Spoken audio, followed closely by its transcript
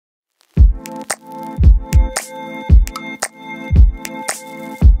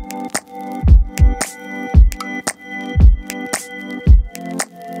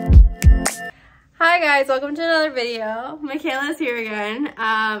guys, welcome to another video. Michaela's here again.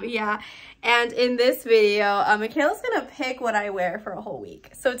 And in this video, Michaela's gonna pick what I wear for a whole week.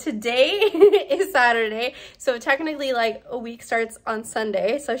 So today is Saturday, so technically like a week starts on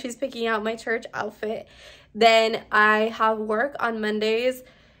Sunday. So she's picking out my church outfit. Then I have work on Mondays.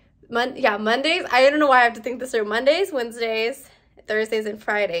 Mondays. I don't know why I have to think this through. Mondays, Wednesdays, Thursdays, and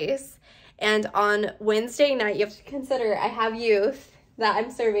Fridays. And on Wednesday night, you have to consider I have youth that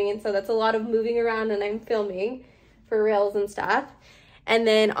I'm serving, and so that's a lot of moving around, and I'm filming for reels and stuff. And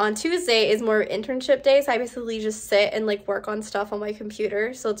then on Tuesday is more internship day, so I basically just sit and like work on stuff on my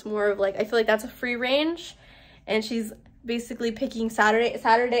computer. So it's more of like, I feel like that's a free range. And she's basically picking Saturday.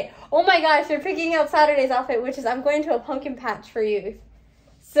 Oh my gosh, you're picking out Saturday's outfit, which is I'm going to a pumpkin patch for youth.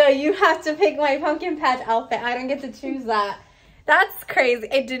 So you have to pick my pumpkin patch outfit. I don't get to choose that. That's crazy.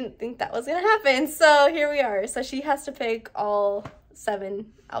 I didn't think that was gonna happen. So here we are. So she has to pick all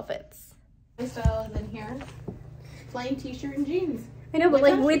 7 outfits. My style is in here. Plain t-shirt and jeans. I know, but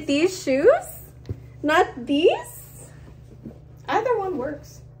like with these shoes? Not these? Either one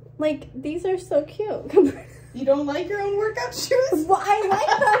works. Like, these are so cute. You don't like your own workout shoes? Well, I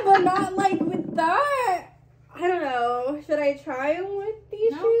like them, but not like with that. I don't know. Should I try them with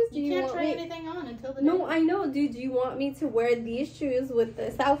these shoes? You can't try anything on until the day. No, I know. Do you want me to wear these shoes with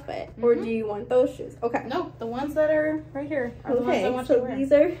this outfit? Or do you want those shoes? Okay. No, the ones that are right here are the ones I want you to wear.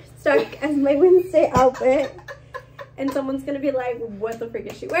 These are stuck as my Wednesday outfit. And someone's going to be like, what the freak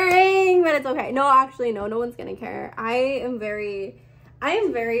is she wearing? But it's okay. No, actually, no one's going to care. I am very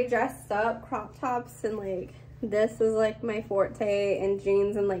dressed up, crop tops, and like, this is like my forte, and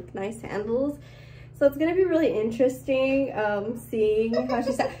jeans and like nice sandals. So it's gonna be really interesting seeing how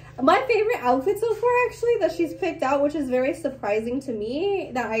she's my favorite outfit so far, actually, that she's picked out, which is very surprising to me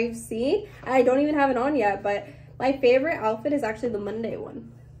that I've seen. I don't even have it on yet, but my favorite outfit is actually the Monday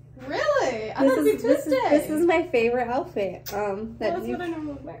one. Really? This is my favorite outfit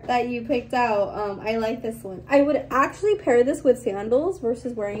that you picked out. I like this one. I would actually pair this with sandals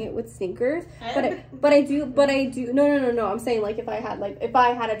versus wearing it with sneakers. But I do no. I'm saying like if I had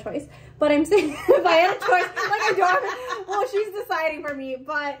a choice. But I'm saying if I had a choice, like I don't. Well, she's deciding for me,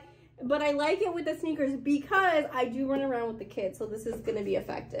 but I like it with the sneakers because I do run around with the kids, so this is gonna be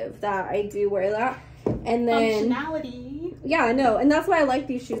effective that I do wear that. And then functionality. Yeah, I know, and that's why I like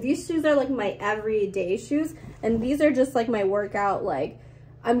these shoes. These shoes are like my everyday shoes, and these are just like my workout, like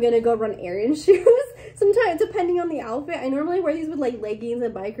I'm gonna go run errand shoes. Sometimes depending on the outfit. I normally wear these with like leggings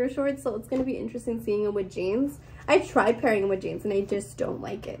and biker shorts, so it's gonna be interesting seeing them with jeans. I tried pairing them with jeans and I just don't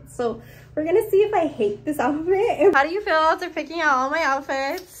like it. So we're gonna see if I hate this outfit. How do you feel after picking out all my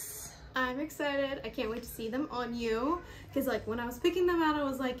outfits? I'm excited. I can't wait to see them on you. Because like when I was picking them out, I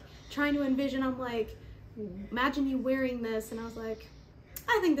was like trying to envision, I'm like, imagine you wearing this, and I was like,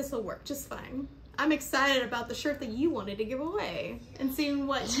 I think this will work just fine. I'm excited about the shirt that you wanted to give away and seeing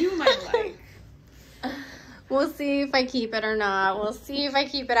what you might like. We'll see if I keep it or not. We'll see if I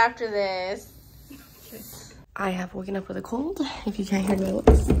keep it after this. I have woken up with a cold, if you can't hear my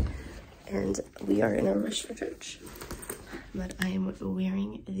voice, and we are in a rush for church. But I am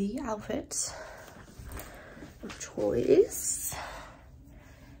wearing the outfit of choice,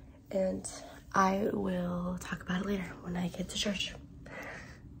 and I will talk about it later when I get to church.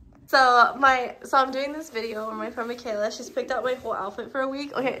 So I'm doing this video where my friend Michaela, she's picked out my whole outfit for a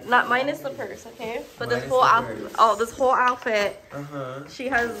week. Okay, not minus the purse, okay? But this whole outfit, this whole outfit, she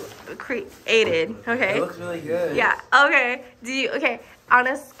has created, okay? It looks really good. Yeah, okay. Okay, on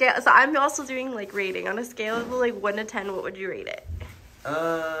a scale, so I'm also doing like rating. On a scale of like 1 to 10, what would you rate it?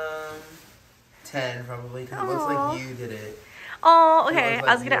 10 probably, because it looks like you did it. Oh, okay.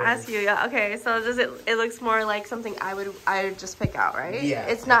 I was gonna ask you. Yeah. Okay. So does it looks more like something I would just pick out, right? Yeah.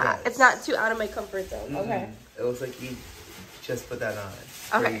 It's not too out of my comfort zone. Okay. It looks like you just put that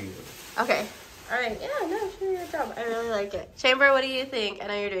on. Okay. Okay. All right. Yeah. No, she did a good job. I really like it. Chamber, what do you think? I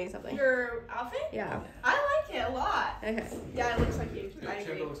know you're doing something. Your outfit? Yeah. I like it a lot. Okay. Yeah, it looks like you.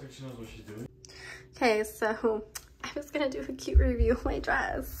 Chamber looks like she knows what she's doing. Okay, so I was gonna do a cute review of my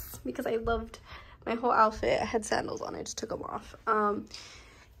dress because I loved my whole outfit. I had sandals on, I just took them off.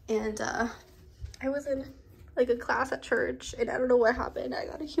 And I was in like a class at church, and I don't know what happened. I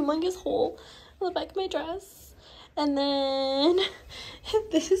got a humongous hole on the back of my dress, and then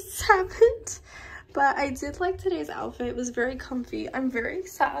this happened. But I did like today's outfit. It was very comfy. I'm very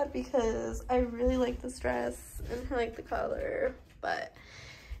sad because I really like this dress and I like the color, but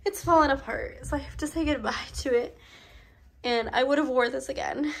it's falling apart, so I have to say goodbye to it. And I would have wore this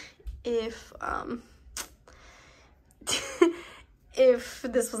again if if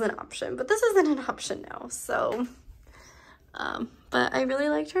this was an option, but this isn't an option now. So But I really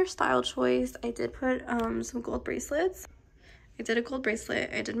liked her style choice. I did put some gold bracelets. I did a gold bracelet.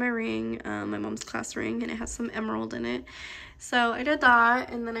 I did my ring, my mom's class ring, and it has some emerald in it. So I did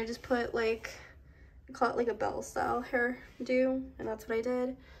that, and then I just put like, I call it like a bell style hairdo, and that's what I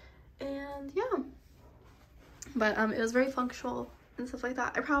did. And yeah, but it was very functional and stuff like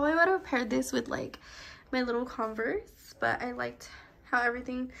that. I probably would have paired this with like my little Converse, but I liked how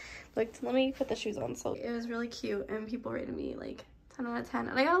everything looked. Let me put the shoes on. So it was really cute, and people rated me like 10 out of 10,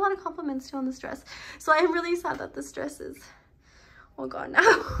 and I got a lot of compliments too on this dress. So I'm really sad that this dress is all gone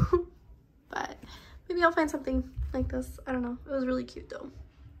now. But maybe I'll find something like this. I don't know. It was really cute though.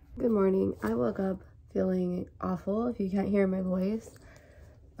 Good morning. I woke up feeling awful, if you can't hear my voice.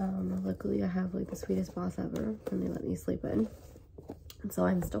 Luckily I have like the sweetest boss ever, and they let me sleep in. And so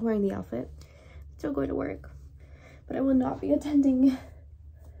I'm still wearing the outfit, still going to work, but I will not be attending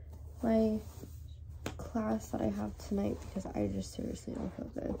my class that I have tonight because I just seriously don't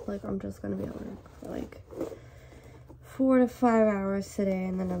feel good. Like, I'm just gonna be at work for like 4 to 5 hours today,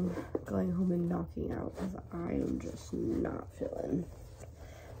 and then I'm going home and knocking out because I am just not feeling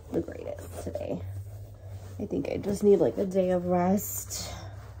the greatest today. I think I just need like a day of rest,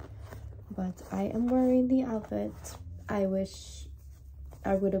 but I am wearing the outfit. I wish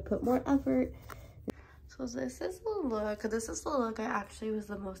I would have put more effort. So this is the look. This is the look I actually was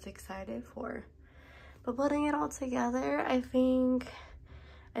the most excited for. But putting it all together, I think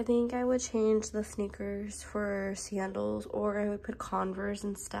I would change the sneakers for sandals, or I would put Converse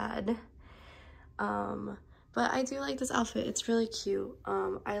instead. But I do like this outfit. It's really cute.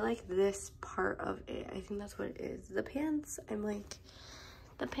 I like this part of it. I think that's what it is. The pants, I'm like,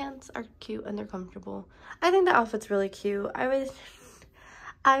 the pants are cute and they're comfortable. I think the outfit's really cute. I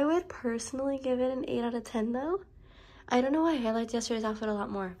would personally give it an 8 out of 10 though. I don't know why I liked yesterday's outfit a lot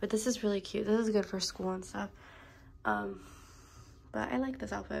more, but this is really cute. This is good for school and stuff. But I like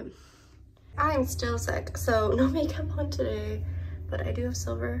this outfit. I'm still sick, so no makeup on today, but I do have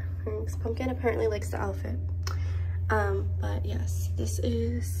silver rings. Pumpkin apparently likes the outfit. But yes, this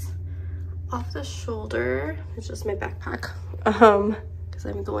is off the shoulder. It's just my backpack, because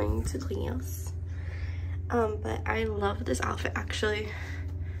I'm going to Clinios. But I love this outfit actually.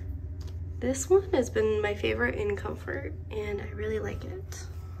 This one has been my favorite in comfort, and I really like it.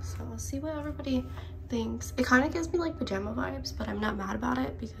 So I'll see what everybody thinks. It kind of gives me like pajama vibes, but I'm not mad about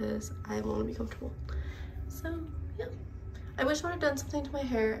it because I want to be comfortable. So yeah, I wish I would have done something to my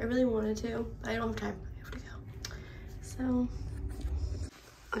hair. I really wanted to. I don't have time. I have to go. So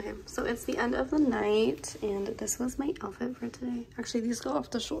okay, so it's the end of the night, and this was my outfit for today. Actually, these go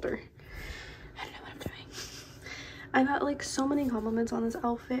off the shoulder. I don't know what I'm doing. I got like so many compliments on this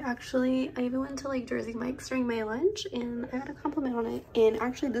outfit. Actually, I even went to like Jersey Mike's during my lunch, and I got a compliment on it. And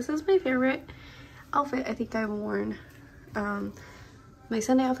actually, this is my favorite outfit I think I've worn. My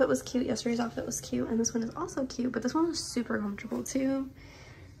Sunday outfit was cute, yesterday's outfit was cute, and this one is also cute, but this one was super comfortable too,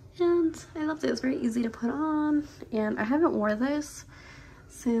 and I loved it. It was very easy to put on, and I haven't worn this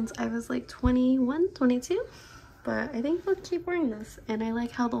since I was like 21, 22, but I think I'll keep wearing this, and I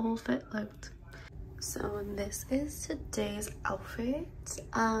like how the whole fit looked. So this is today's outfit,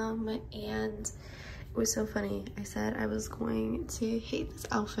 and it was so funny. I said I was going to hate this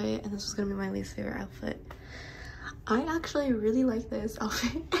outfit, and this was gonna be my least favorite outfit. I actually really like this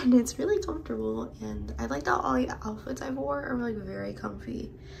outfit, and it's really comfortable, and I like that all the outfits I've wore are like very comfy.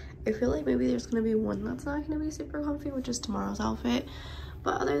 I feel like maybe there's gonna be one that's not gonna be super comfy, which is tomorrow's outfit,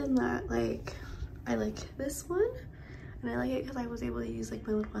 but other than that, like, I like this one, and I like it because I was able to use like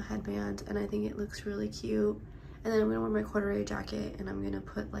my little headband, and I think it looks really cute. And then I'm gonna wear my corduroy jacket, and I'm gonna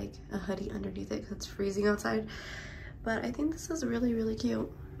put like a hoodie underneath it because it's freezing outside. But I think this is really, really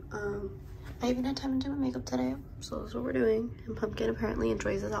cute. I even had time to do my makeup today, so that's what we're doing. And Pumpkin apparently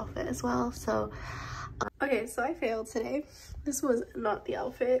enjoys this outfit as well. So okay, so I failed today. This was not the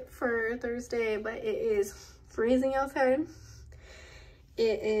outfit for Thursday, but it is freezing outside.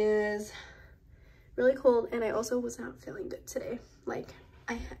 It is really cold, and I also was not feeling good today. Like,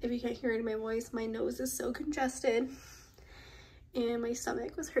 if you can't hear it in my voice, my nose is so congested, and my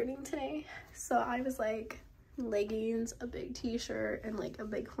stomach was hurting today. So I was like, leggings, a big t-shirt, and like a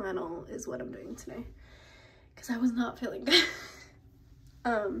big flannel is what I'm doing today, because I was not feeling good.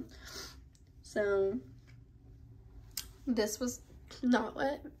 So this was not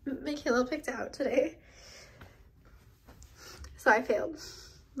what Michaela picked out today, so I failed,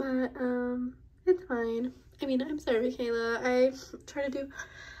 but it's fine. I mean, I'm sorry, Michaela. I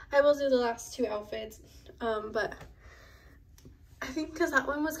will do the last two outfits, but I think because that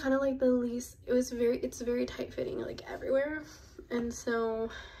one was kind of like the least, it's very tight fitting like everywhere, and so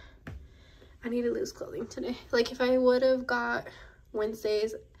I need to lose clothing today. Like, if I would have got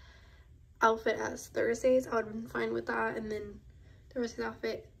Wednesday's outfit as Thursdays, I would have been fine with that. And then Thursday's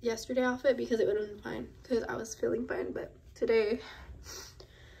outfit, yesterday outfit, because it would have been fine. Because I was feeling fine. But today,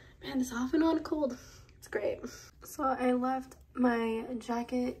 man, it's off and on cold. It's great. So I left my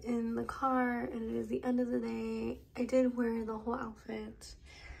jacket in the car, and it is the end of the day. I did wear the whole outfit.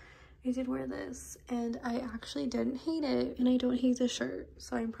 I did wear this, and I actually didn't hate it, and I don't hate the shirt,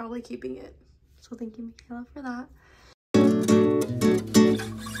 so I'm probably keeping it. So thank you, Michaela, for that.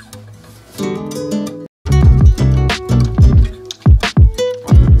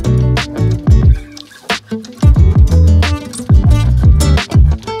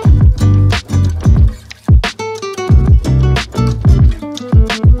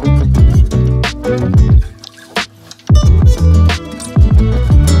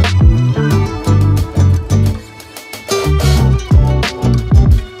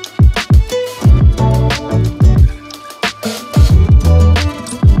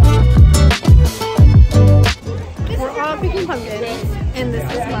 And this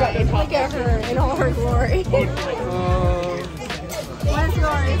is mine. Look at her in all her glory. What's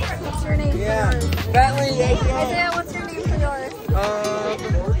yours? What's your name for yours? Bentley. Isaiah, what's your name for yours?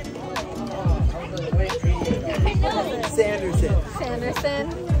 Sanderson. Sanderson.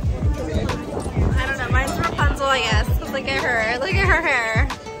 I don't know. Mine's Rapunzel, I guess. Look at her. Look at her hair.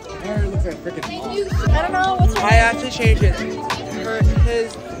 Her looks like freaking. I don't know. What's her I actually changed it.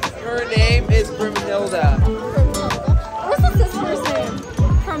 Her name is Grimhilda. What's the sister's name?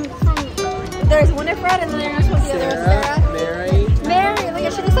 From there's Winifred and then there's what the other is Sarah. Mary. Mary,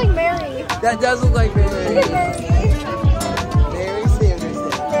 like she looks like Mary. That does look like Mary. Look at Mary. Mary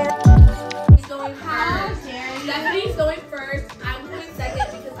Sanderson. He's going first. Stephanie's going first. I'm going second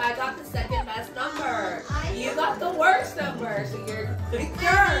because I got the second best number. You got the worst number, so you're good.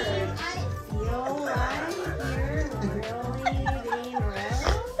 I feel like you're really being real.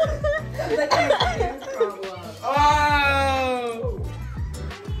 Oh!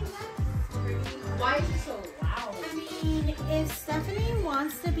 Why is it so loud? I mean, if Stephanie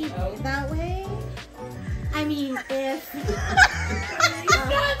wants to behave that way, I mean, if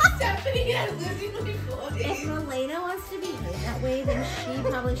Stephanie and Lizzie if Milena wants to behave that way, then she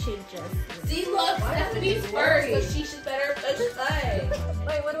probably should just. See, look, Stephanie's first, so she should better push play.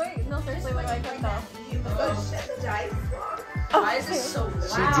 Wait, what do I? No, seriously, what do I click off? Oh, shit, the dice. Why is it so loud?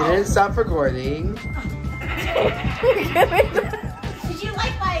 She didn't stop recording. Did you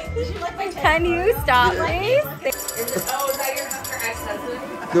like my Can you stop, please? Oh, is that your ex-husband?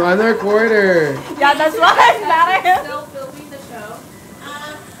 No, on the recorder. Yeah, that's what I'm mad at him. Still filming the show?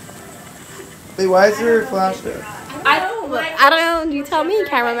 Wait, why is there a flash there? I don't like. I don't know. You tell me,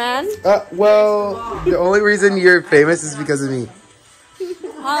 cameraman. Well, the only reason you're famous is because of me.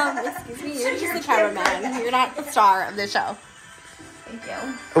 Excuse me, you're just the cameraman. You're not the star of the show. Thank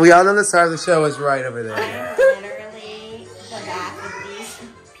you. We all know the star of the show is right over there. literally the back of these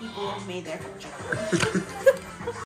people made their fortune.